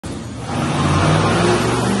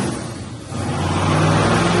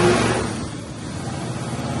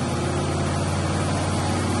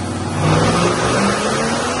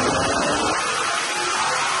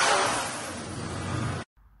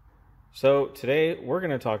So today we're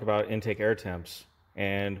going to talk about intake air temps,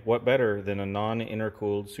 and what better than a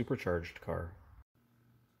non-intercooled supercharged car.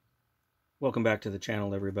 Welcome back to the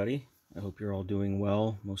channel, everybody. I hope you're all doing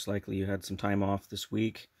well. Most likely you had some time off this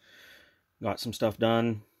week, got some stuff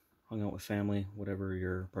done, hung out with family, whatever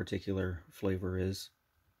your particular flavor is.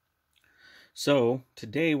 So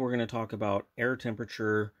today we're going to talk about air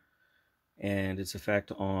temperature and its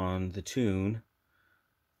effect on the tune.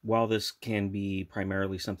 While this can be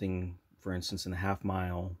primarily something, for instance, in the half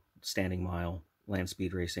mile, standing mile, land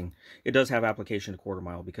speed racing, it does have application to quarter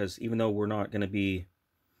mile, because even though we're not going to be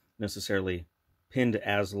necessarily pinned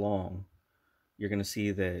as long, you're going to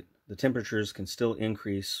see that the temperatures can still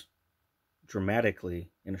increase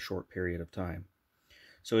dramatically in a short period of time.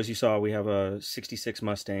 So as you saw, we have a 66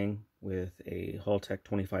 Mustang with a Haltech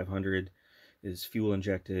 2500. It is fuel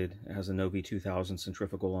injected. It has a Novi 2000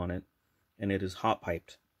 centrifugal on it, and it is hot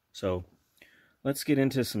piped. So let's get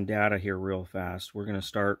into some data here real fast. We're going to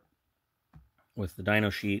start with the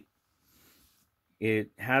dyno sheet. It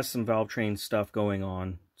has some valve train stuff going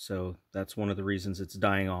on, so that's one of the reasons it's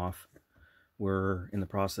dying off. We're in the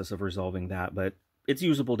process of resolving that, but it's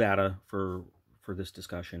usable data for this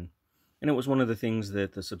discussion. And it was one of the things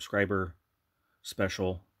that the subscriber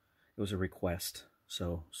special, it was a request.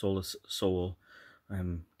 So Solus Soul,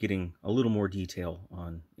 I'm getting a little more detail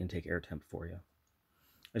on intake air temp for you.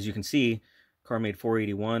 As you can see, car made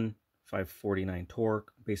 481, 549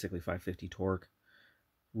 torque, basically 550 torque.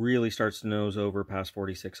 Really starts to nose over past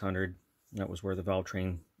 4600. That was where the valve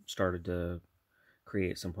train started to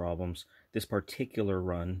create some problems. This particular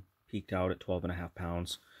run peaked out at 12.5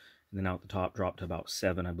 pounds, and then out the top dropped to about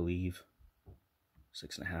 7, I believe.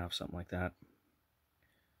 6.5, something like that.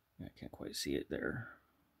 I can't quite see it there.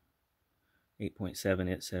 8.7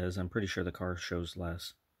 it says. I'm pretty sure the car shows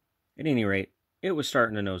less. At any rate, it was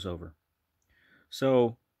starting to nose over.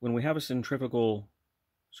 So when we have a centrifugal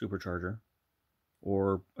supercharger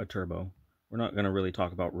or a turbo, we're not going to really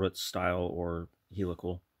talk about Roots style or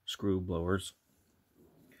helical screw blowers,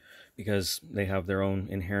 because they have their own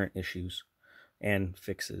inherent issues and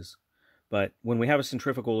fixes. But when we have a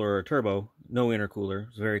centrifugal or a turbo, no intercooler.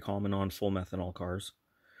 It's very common on full methanol cars.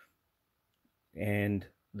 And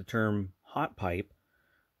the term hot pipe,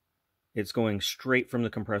 it's going straight from the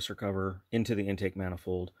compressor cover into the intake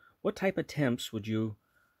manifold. What type of temps would you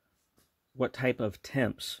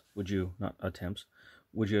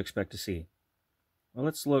expect to see? Well,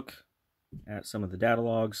 let's look at some of the data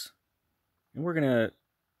logs, and we're going to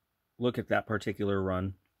look at that particular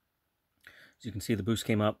run. As you can see, the boost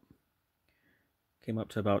came up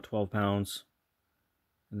to about 12 pounds,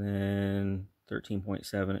 and then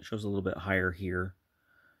 13.7. It shows a little bit higher here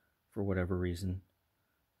for whatever reason.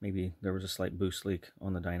 Maybe there was a slight boost leak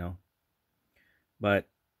on the dyno. But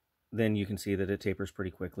then you can see that it tapers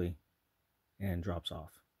pretty quickly and drops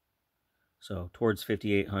off. So towards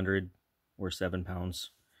 5,800, or 7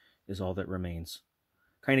 pounds, is all that remains.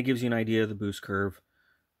 Kind of gives you an idea of the boost curve,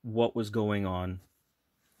 what was going on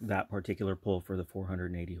that particular pull for the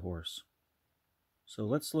 480 horse. So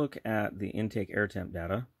let's look at the intake air temp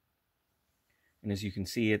data. And as you can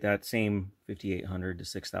see, at that same 5,800 to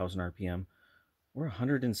 6,000 RPM, we're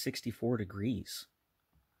 164 degrees.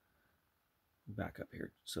 Back up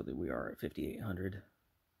here so that we are at 5,800,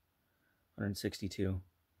 162.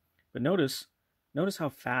 But notice how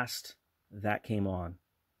fast that came on.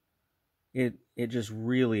 It just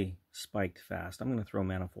really spiked fast. I'm going to throw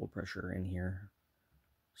manifold pressure in here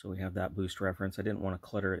so we have that boost reference. I didn't want to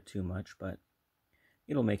clutter it too much, but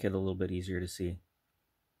it'll make it a little bit easier to see.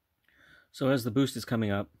 So as the boost is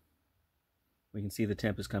coming up, we can see the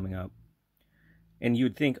temp is coming up. And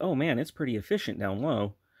you'd think, oh man, it's pretty efficient down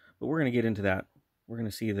low. But we're going to get into that. We're going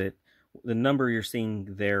to see that the number you're seeing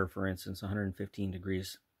there, for instance, 115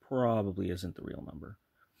 degrees, probably isn't the real number.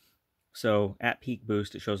 So at peak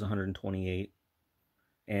boost, it shows 128.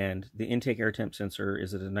 And the intake air temp sensor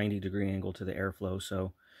is at a 90-degree angle to the airflow,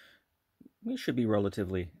 so it should be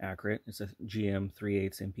relatively accurate. It's a GM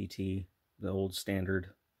 3/8 MPT, the old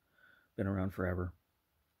standard, been around forever.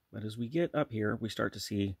 But as we get up here, we start to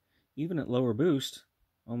see, even at lower boost,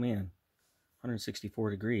 oh man,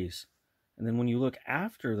 164 degrees. And then when you look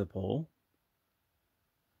after the pull,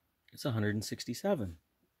 it's 167.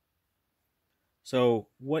 So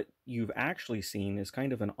what you've actually seen is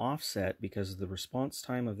kind of an offset, because the response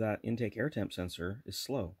time of that intake air temp sensor is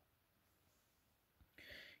slow.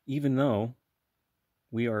 Even though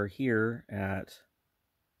we are here at,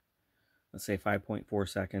 let's say, 5.4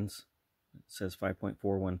 seconds, it says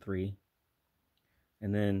 5.413,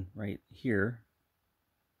 and then right here,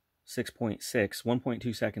 6.6,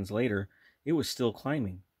 1.2 seconds later, it was still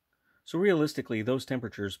climbing. So realistically, those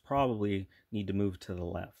temperatures probably need to move to the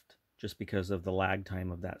left just because of the lag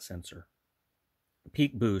time of that sensor.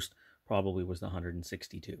 Peak boost probably was the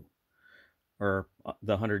 162, or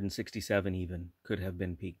the 167 even could have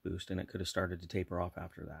been peak boost, and it could have started to taper off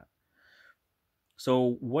after that.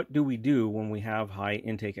 So what do we do when we have high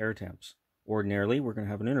intake air temps? Ordinarily, we're going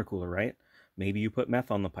to have an intercooler, right? Maybe you put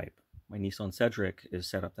meth on the pipe. My Nissan Cedric is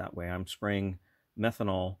set up that way. I'm spraying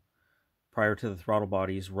methanol prior to the throttle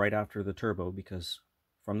bodies right after the turbo because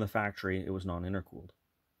from the factory it was non-intercooled.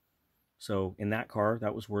 So in that car,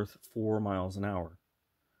 that was worth 4 miles an hour.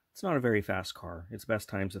 It's not a very fast car. Its best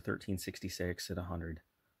time's a 1366 at 100,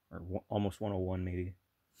 or almost 101 maybe.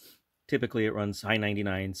 Typically it runs high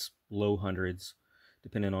 99s, low hundreds,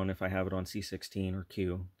 depending on if I have it on C16 or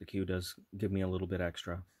Q. The Q does give me a little bit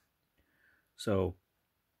extra. So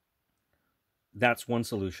that's one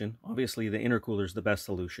solution. Obviously the intercooler is the best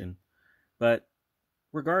solution. But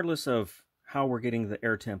regardless of how we're getting the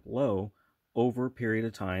air temp low, over a period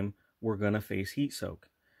of time, we're going to face heat soak.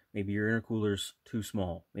 Maybe your intercooler's too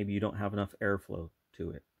small. Maybe you don't have enough airflow to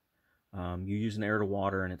it. You use an air to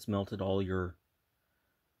water and it's melted all your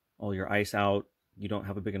ice out. You don't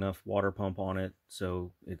have a big enough water pump on it,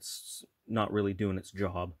 so it's not really doing its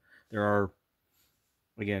job. There are,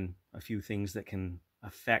 again, a few things that can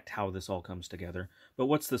affect how this all comes together. But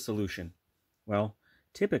what's the solution? Well,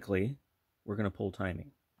 typically, we're going to pull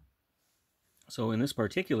timing. So in this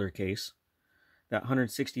particular case, that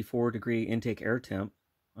 164 degree intake air temp,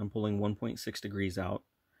 I'm pulling 1.6 degrees out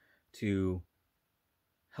to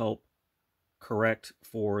help correct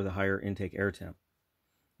for the higher intake air temp.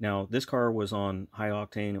 Now, this car was on high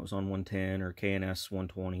octane, it was on 110 or KNS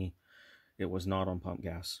 120. It was not on pump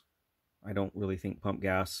gas. I don't really think pump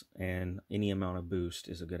gas and any amount of boost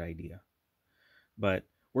is a good idea. But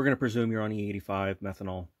we're going to presume you're on E85,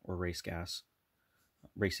 methanol, or race gas,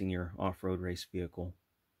 racing your off-road race vehicle.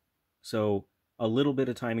 So a little bit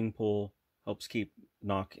of timing pull helps keep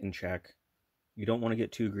knock in check. You don't want to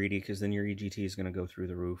get too greedy because then your EGT is going to go through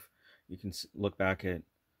the roof. You can look back at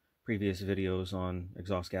previous videos on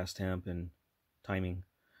exhaust gas temp and timing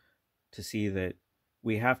to see that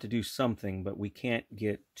we have to do something, but we can't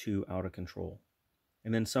get too out of control.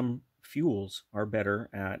 And then some fuels are better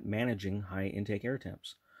at managing high intake air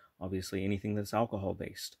temps. Obviously, anything that's alcohol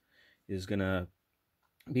based is going to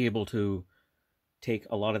be able to take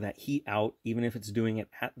a lot of that heat out, even if it's doing it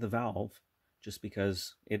at the valve, just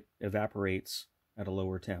because it evaporates at a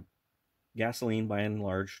lower temp. Gasoline, by and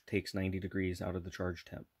large, takes 90 degrees out of the charge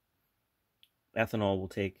temp. Ethanol will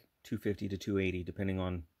take 250 to 280, depending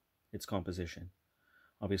on its composition.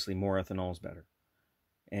 Obviously, more ethanol is better.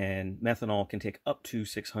 And methanol can take up to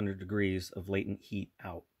 600 degrees of latent heat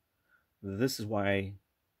out. This is why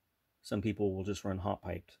some people will just run hot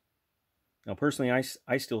piped. Now, personally,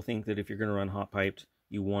 I still think that if you're going to run hot piped,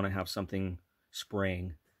 you want to have something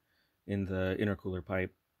spraying in the intercooler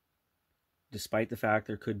pipe. Despite the fact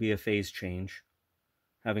there could be a phase change,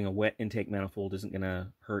 having a wet intake manifold isn't going to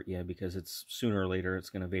hurt you because it's sooner or later it's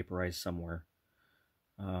going to vaporize somewhere.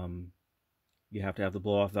 You have to have the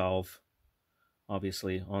blow-off valve,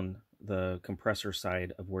 obviously, on the compressor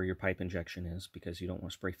side of where your pipe injection is because you don't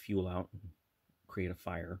want to spray fuel out and create a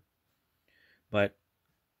fire. But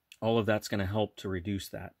all of that's going to help to reduce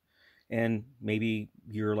that. And maybe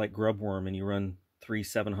you're like Grubworm and you run 3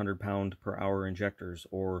 700-pound per hour injectors,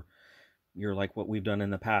 or you're like what we've done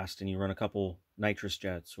in the past and you run a couple nitrous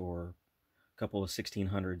jets or a couple of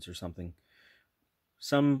 1600s or something.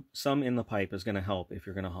 Some in the pipe is going to help if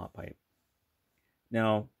you're going to hot pipe.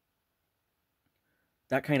 Now,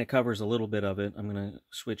 that kind of covers a little bit of it. I'm going to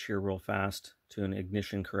switch here real fast to an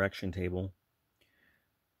ignition correction table.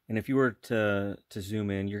 And if you were to zoom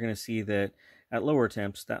in, you're going to see that at lower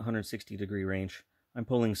temps, that 160 degree range, I'm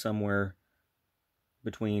pulling somewhere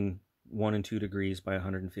between 1 and 2 degrees by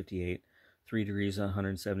 158, 3 degrees at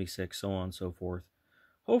 176, so on and so forth.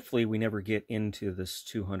 Hopefully we never get into this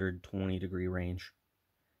 220 degree range.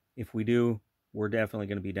 If we do, we're definitely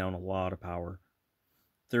going to be down a lot of power.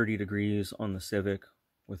 30 degrees on the Civic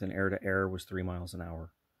with an air-to-air was 3 miles an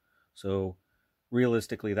hour. So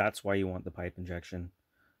realistically, that's why you want the pipe injection.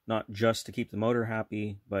 Not just to keep the motor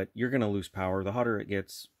happy, but you're going to lose power. The hotter it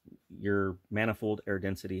gets, your manifold air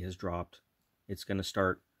density has dropped. It's going to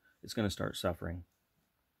start suffering.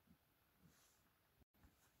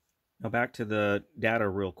 Now back to the data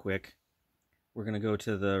real quick. We're going to go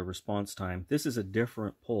to the response time. This is a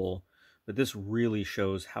different pull, but this really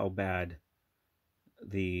shows how bad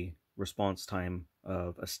the response time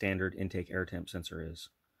of a standard intake air temp sensor is.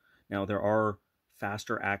 Now there are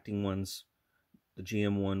faster acting ones. The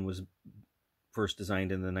GM one was first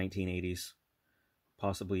designed in the 1980s.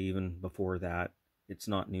 possibly even before that. It's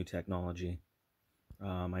not new technology.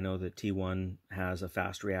 I know that T1 has a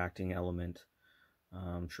fast reacting element.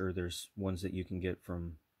 I'm sure there's ones that you can get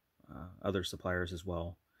from other suppliers as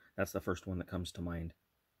well. That's the first one that comes to mind.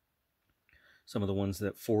 Some of the ones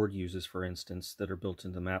that Ford uses, for instance, that are built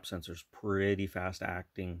into map sensors, pretty fast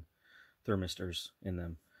acting thermistors in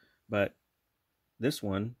them. But this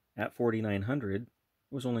one at 4900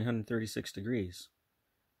 was only 136 degrees.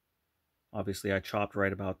 Obviously I chopped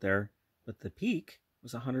right about there, but the peak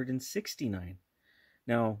was 169.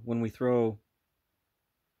 Now when we throw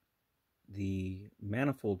the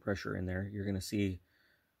manifold pressure in there, you're going to see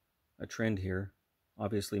a trend here.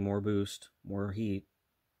 Obviously more boost, more heat.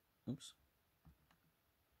 Oops.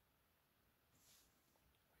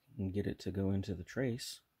 And get it to go into the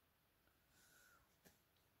trace.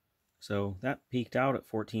 So that peaked out at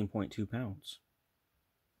 14.2 pounds.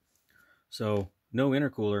 So no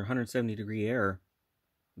intercooler, 170 degree air,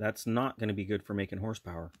 that's not going to be good for making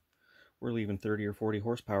horsepower. We're leaving 30 or 40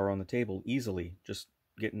 horsepower on the table easily, just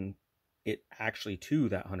getting it actually to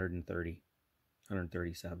that 130,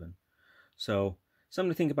 137. So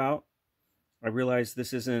something to think about. I realize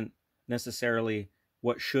this isn't necessarily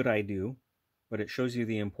what should I do, but it shows you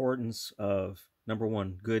the importance of, number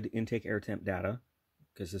one, good intake air temp data,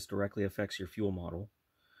 because this directly affects your fuel model.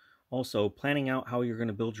 Also, planning out how you're going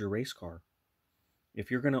to build your race car. If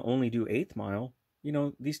you're going to only do 1/8 mile, you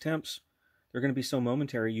know, these temps, they're going to be so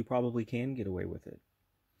momentary, you probably can get away with it.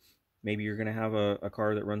 Maybe you're going to have a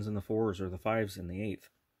car that runs in the 4s or the 5s in the 1/8.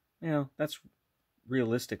 You know, that's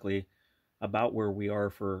realistically about where we are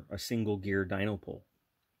for a single gear dyno pull.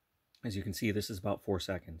 As you can see, this is about 4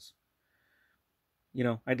 seconds. You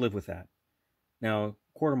know, I'd live with that. Now,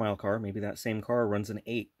 1/4 mile car, maybe that same car runs an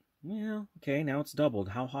 8. Well, okay, now it's doubled.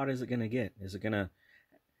 How hot is it going to get? Is it going to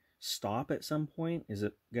stop at some point? Is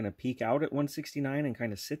it going to peak out at 169 and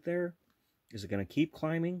kind of sit there? Is it going to keep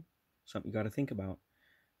climbing? Something you got to think about.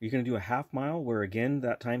 Are you going to do a 1/2 mile where, again,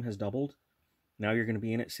 that time has doubled? Now you're going to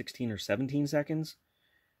be in at 16 or 17 seconds?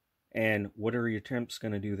 And what are your temps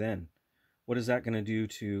going to do then? What is that going to do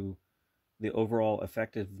to the overall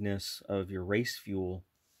effectiveness of your race fuel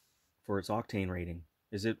for its octane rating?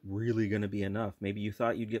 Is it really going to be enough? Maybe you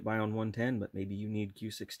thought you'd get by on 110, but maybe you need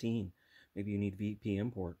Q16. Maybe you need VP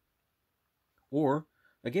import. Or,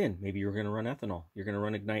 again, maybe you're going to run ethanol. You're going to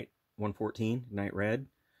run Ignite 114, Ignite Red.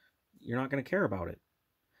 You're not going to care about it,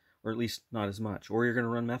 or at least not as much. Or you're going to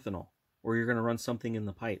run methanol, or you're going to run something in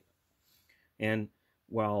the pipe. And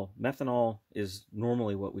while methanol is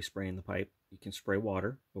normally what we spray in the pipe, you can spray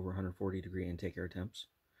water over 140 degree intake air temps.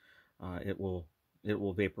 It will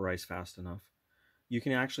vaporize fast enough. You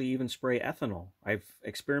can actually even spray ethanol. I've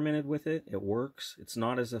experimented with it. It works. It's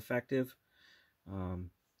not as effective.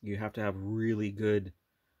 You have to have really good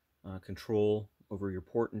control over your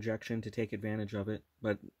port injection to take advantage of it,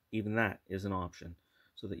 but even that is an option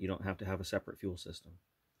so that you don't have to have a separate fuel system.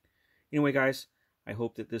 Anyway, guys, I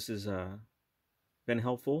hope that this has been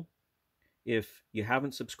helpful. If you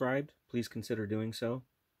haven't subscribed, please consider doing so.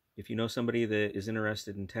 If you know somebody that is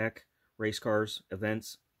interested in tech, race cars,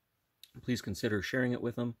 events, please consider sharing it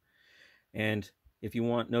with them. And if you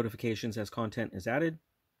want notifications as content is added,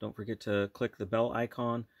 don't forget to click the bell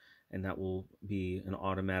icon, and that will be an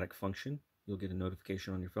automatic function. You'll get a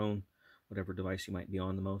notification on your phone, whatever device you might be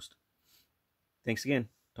on the most. Thanks again.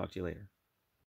 Talk to you later.